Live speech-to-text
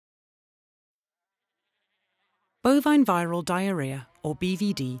Bovine Viral Diarrhoea, or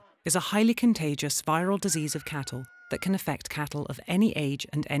BVD, is a highly contagious viral disease of cattle that can affect cattle of any age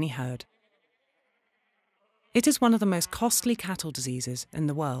and any herd. It is one of the most costly cattle diseases in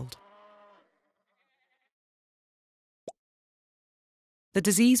the world. The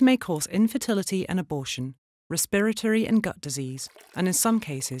disease may cause infertility and abortion, respiratory and gut disease, and in some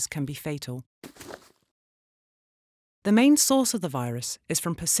cases can be fatal. The main source of the virus is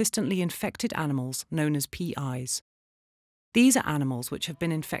from persistently infected animals known as PIs. These are animals which have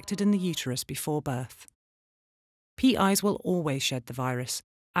been infected in the uterus before birth. PIs will always shed the virus,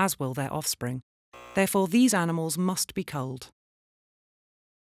 as will their offspring. Therefore, these animals must be culled.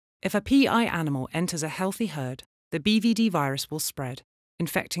 If a PI animal enters a healthy herd, the BVD virus will spread,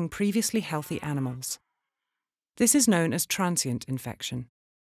 infecting previously healthy animals. This is known as transient infection.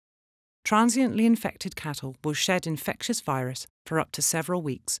 Transiently infected cattle will shed infectious virus for up to several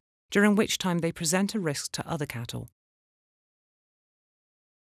weeks, during which time they present a risk to other cattle.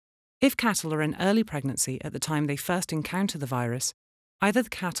 If cattle are in early pregnancy at the time they first encounter the virus, either the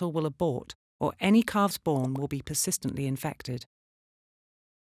cattle will abort or any calves born will be persistently infected.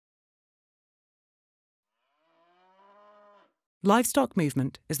 Livestock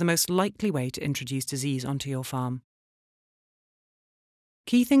movement is the most likely way to introduce disease onto your farm.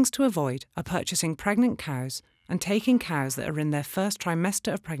 Key things to avoid are purchasing pregnant cows and taking cows that are in their first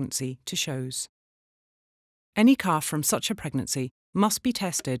trimester of pregnancy to shows. Any calf from such a pregnancy must be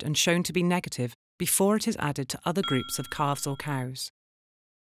tested and shown to be negative before it is added to other groups of calves or cows.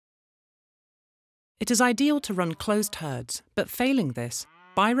 It is ideal to run closed herds, but failing this,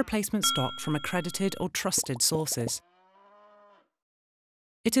 buy replacement stock from accredited or trusted sources.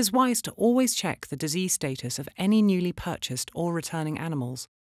 It is wise to always check the disease status of any newly purchased or returning animals,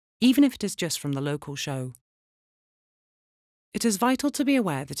 even if it is just from the local show. It is vital to be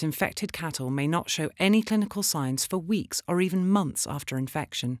aware that infected cattle may not show any clinical signs for weeks or even months after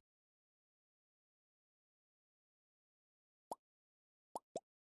infection.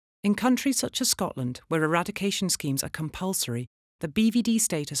 In countries such as Scotland, where eradication schemes are compulsory, the BVD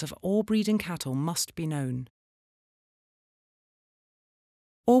status of all breeding cattle must be known.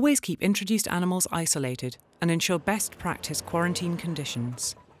 Always keep introduced animals isolated and ensure best practice quarantine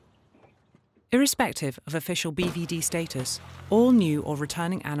conditions. Irrespective of official BVD status, all new or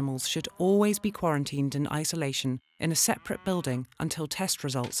returning animals should always be quarantined in isolation in a separate building until test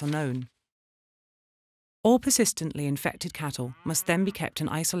results are known. All persistently infected cattle must then be kept in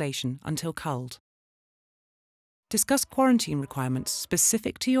isolation until culled. Discuss quarantine requirements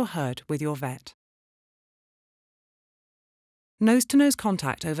specific to your herd with your vet. Nose-to-nose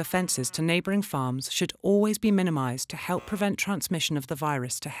contact over fences to neighbouring farms should always be minimised to help prevent transmission of the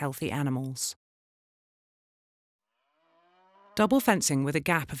virus to healthy animals. Double fencing with a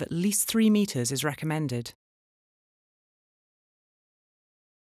gap of at least 3 metres is recommended.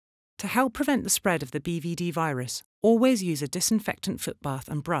 To help prevent the spread of the BVD virus, always use a disinfectant footbath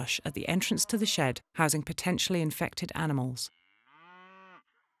and brush at the entrance to the shed housing potentially infected animals.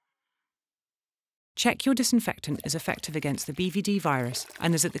 Check your disinfectant is effective against the BVD virus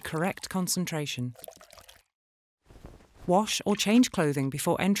and is at the correct concentration. Wash or change clothing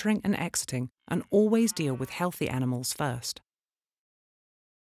before entering and exiting, and always deal with healthy animals first.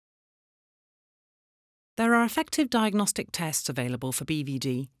 There are effective diagnostic tests available for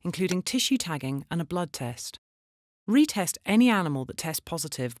BVD, including tissue tagging and a blood test. Retest any animal that tests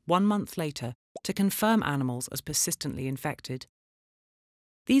positive 1 month later to confirm animals as persistently infected.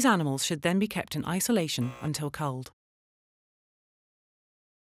 These animals should then be kept in isolation until culled.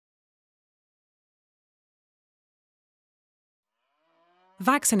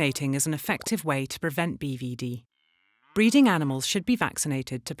 Vaccinating is an effective way to prevent BVD. Breeding animals should be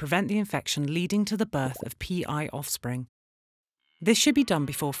vaccinated to prevent the infection leading to the birth of PI offspring. This should be done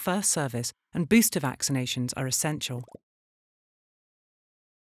before first service, and booster vaccinations are essential.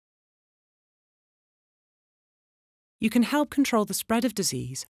 You can help control the spread of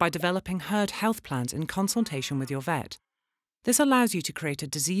disease by developing herd health plans in consultation with your vet. This allows you to create a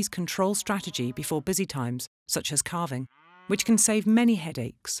disease control strategy before busy times, such as calving, which can save many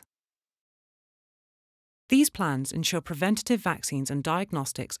headaches. These plans ensure preventative vaccines and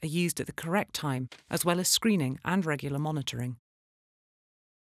diagnostics are used at the correct time, as well as screening and regular monitoring.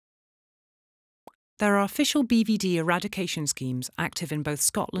 There are official BVD eradication schemes active in both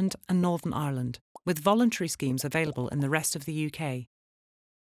Scotland and Northern Ireland, with voluntary schemes available in the rest of the UK.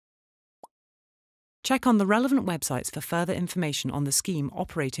 Check on the relevant websites for further information on the scheme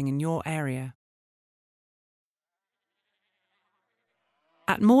operating in your area.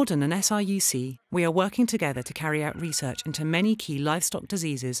 At Morden and SRUC, we are working together to carry out research into many key livestock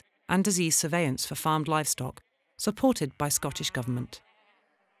diseases and disease surveillance for farmed livestock, supported by Scottish Government.